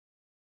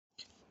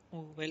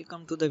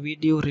Welcome to the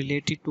video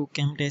related to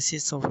Camtasia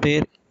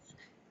software.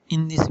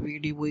 In this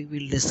video we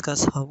will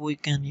discuss how we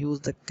can use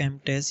the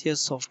Camtasia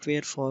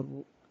software for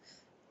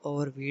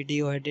our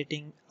video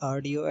editing,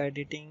 audio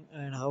editing,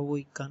 and how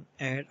we can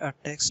add a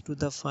text to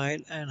the file,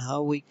 and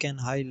how we can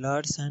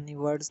highlight any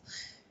words,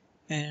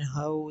 and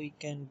how we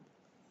can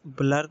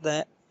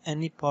blur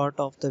any part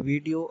of the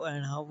video,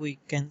 and how we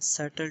can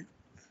settle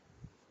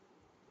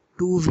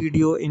two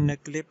video in a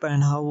clip,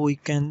 and how we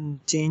can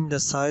change the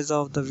size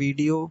of the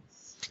video,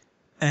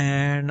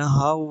 and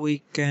how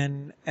we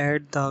can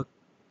add the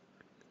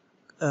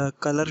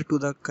color to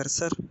the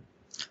cursor,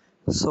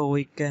 so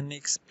we can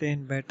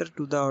explain better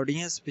to the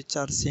audience which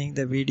are seeing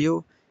the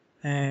video,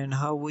 and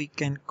how we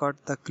can cut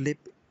the clip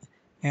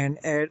and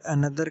add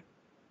another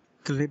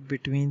clip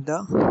between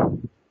the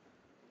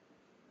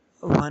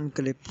one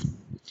clip,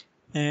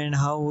 and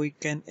how we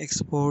can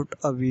export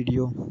a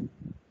video.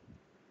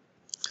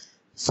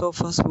 So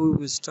first we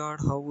will start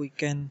how we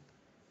can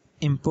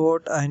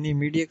import any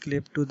media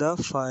clip to the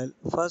file.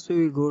 First we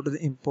will go to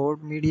the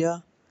import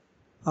media.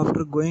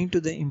 After going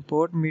to the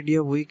import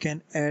media, we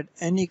can add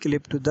any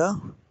clip to the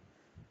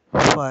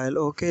file.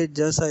 Okay,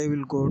 just I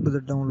will go to the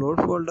download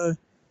folder.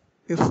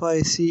 If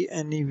I see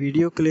any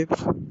video clip,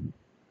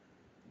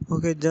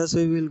 okay, just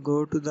we will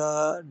go to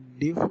the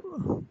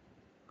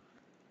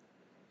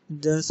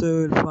just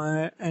we will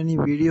find any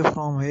video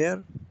from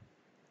here.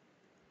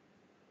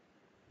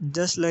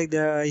 Just like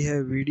that,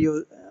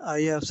 I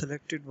have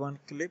selected one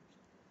clip.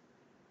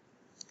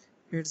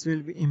 It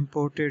will be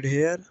imported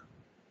here.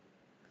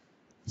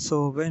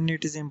 So when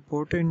it is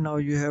imported, now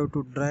you have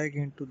to drag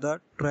into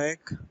the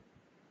track.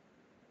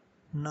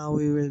 Now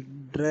we will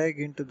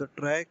drag into the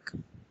track.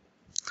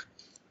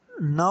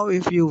 Now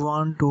if you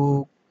want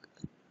to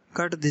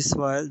cut this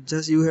file,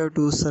 just you have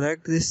to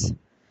select this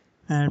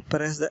and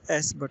press the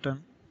S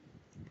button.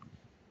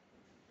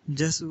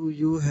 Just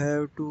you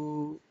have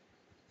to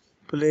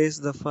place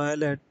the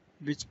file at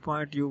which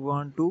point you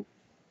want to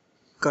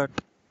cut.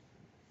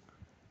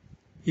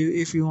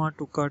 If you want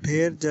to cut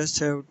here, just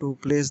have to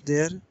place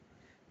there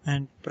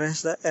and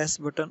press the S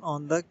button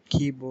on the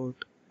keyboard.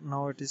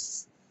 Now it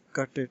is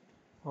cut it.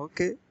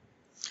 Okay.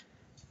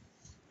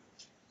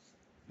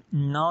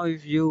 Now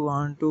if you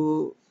want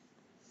to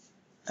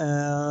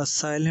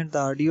silent the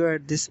audio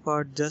at this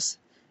part, just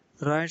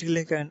right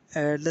click and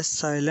add the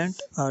silent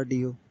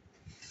audio.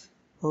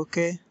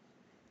 Okay,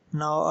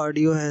 now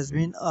audio has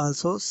been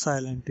also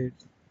silented.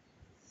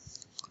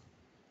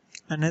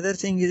 Another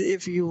thing is,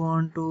 if you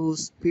want to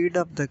speed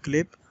up the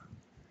clip,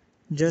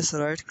 just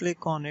right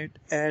click on it,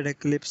 add a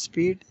clip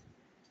speed,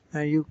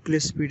 and you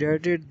clip speed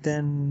edit,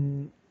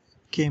 then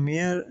came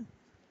here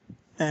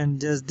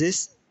and just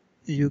this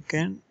you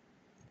can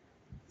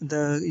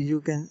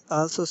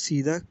also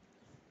see the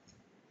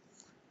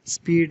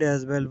speed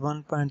as well,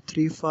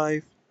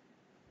 1.35,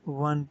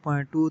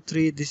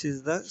 1.23. this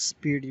is the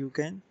speed you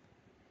can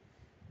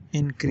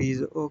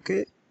increase.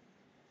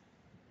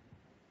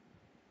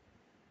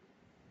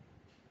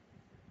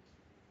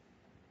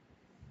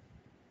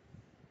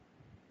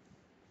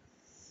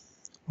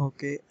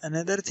 Okay,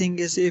 another thing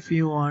is, if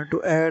you want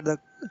to add the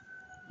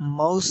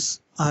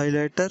mouse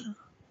highlighter,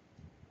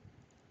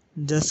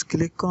 just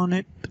click on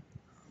it.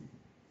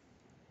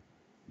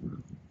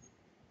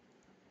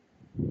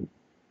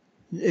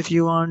 If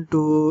you want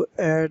to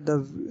add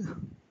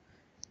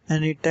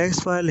any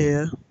text file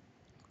here,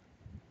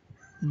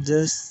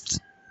 just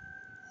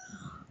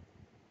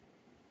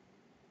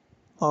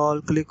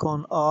click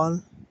on all,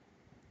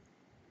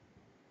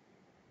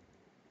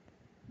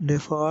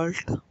 default,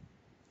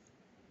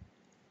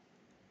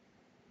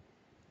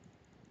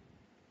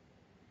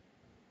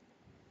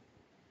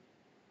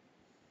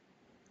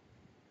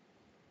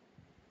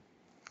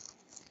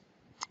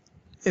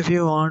 if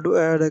you want to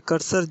add a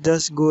cursor,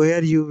 just go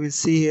here, you will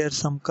see here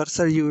some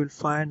cursor, you will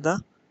find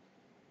the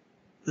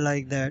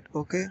like that.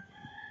 Okay,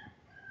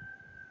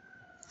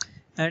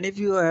 and if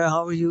you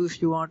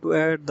want to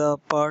add the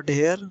part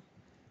here,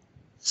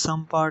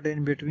 some part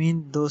in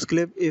between those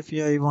clip, if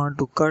I want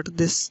to cut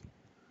this,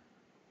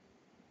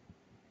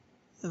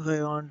 if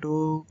I want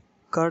to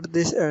cut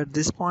this at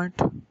this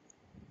point,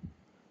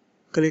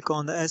 click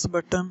on the S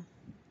button.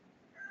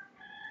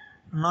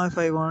 Now if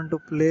I want to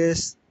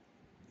place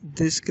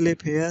this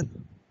clip here,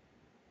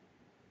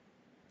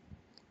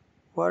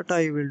 what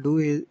I will do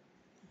is,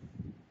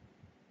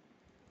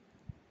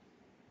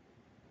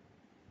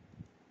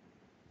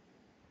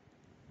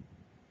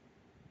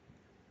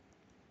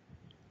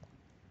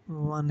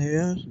 one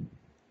here,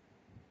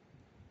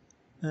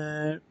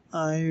 and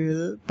I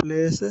will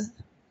place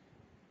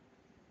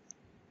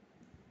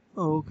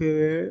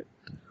okay,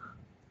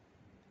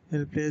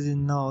 will place it.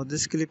 Now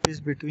this clip is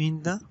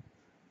between the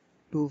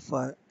two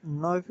files.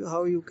 Now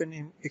how you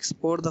can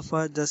export the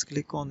file, just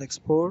click on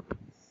export,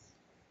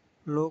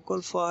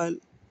 local file,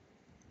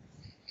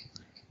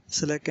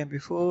 select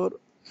MP4,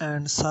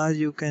 and size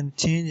you can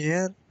change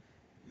here.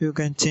 You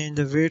can change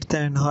the width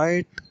and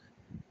height,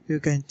 you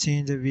can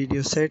change the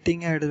video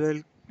setting as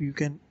well, you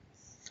can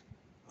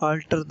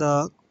alter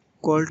the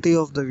quality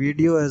of the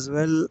video as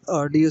well,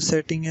 audio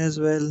setting as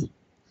well.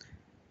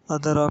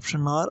 Other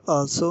options are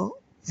also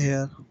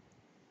here.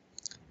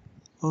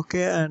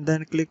 Okay, and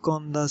then click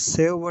on the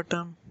save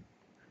button.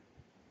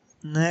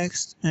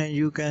 Next, and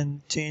you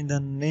can change the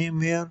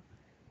name here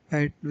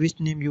at which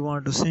name you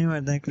want to save,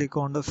 and then click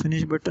on the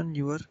finish button.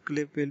 Your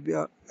clip will be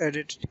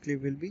edited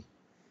clip will be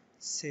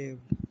saved.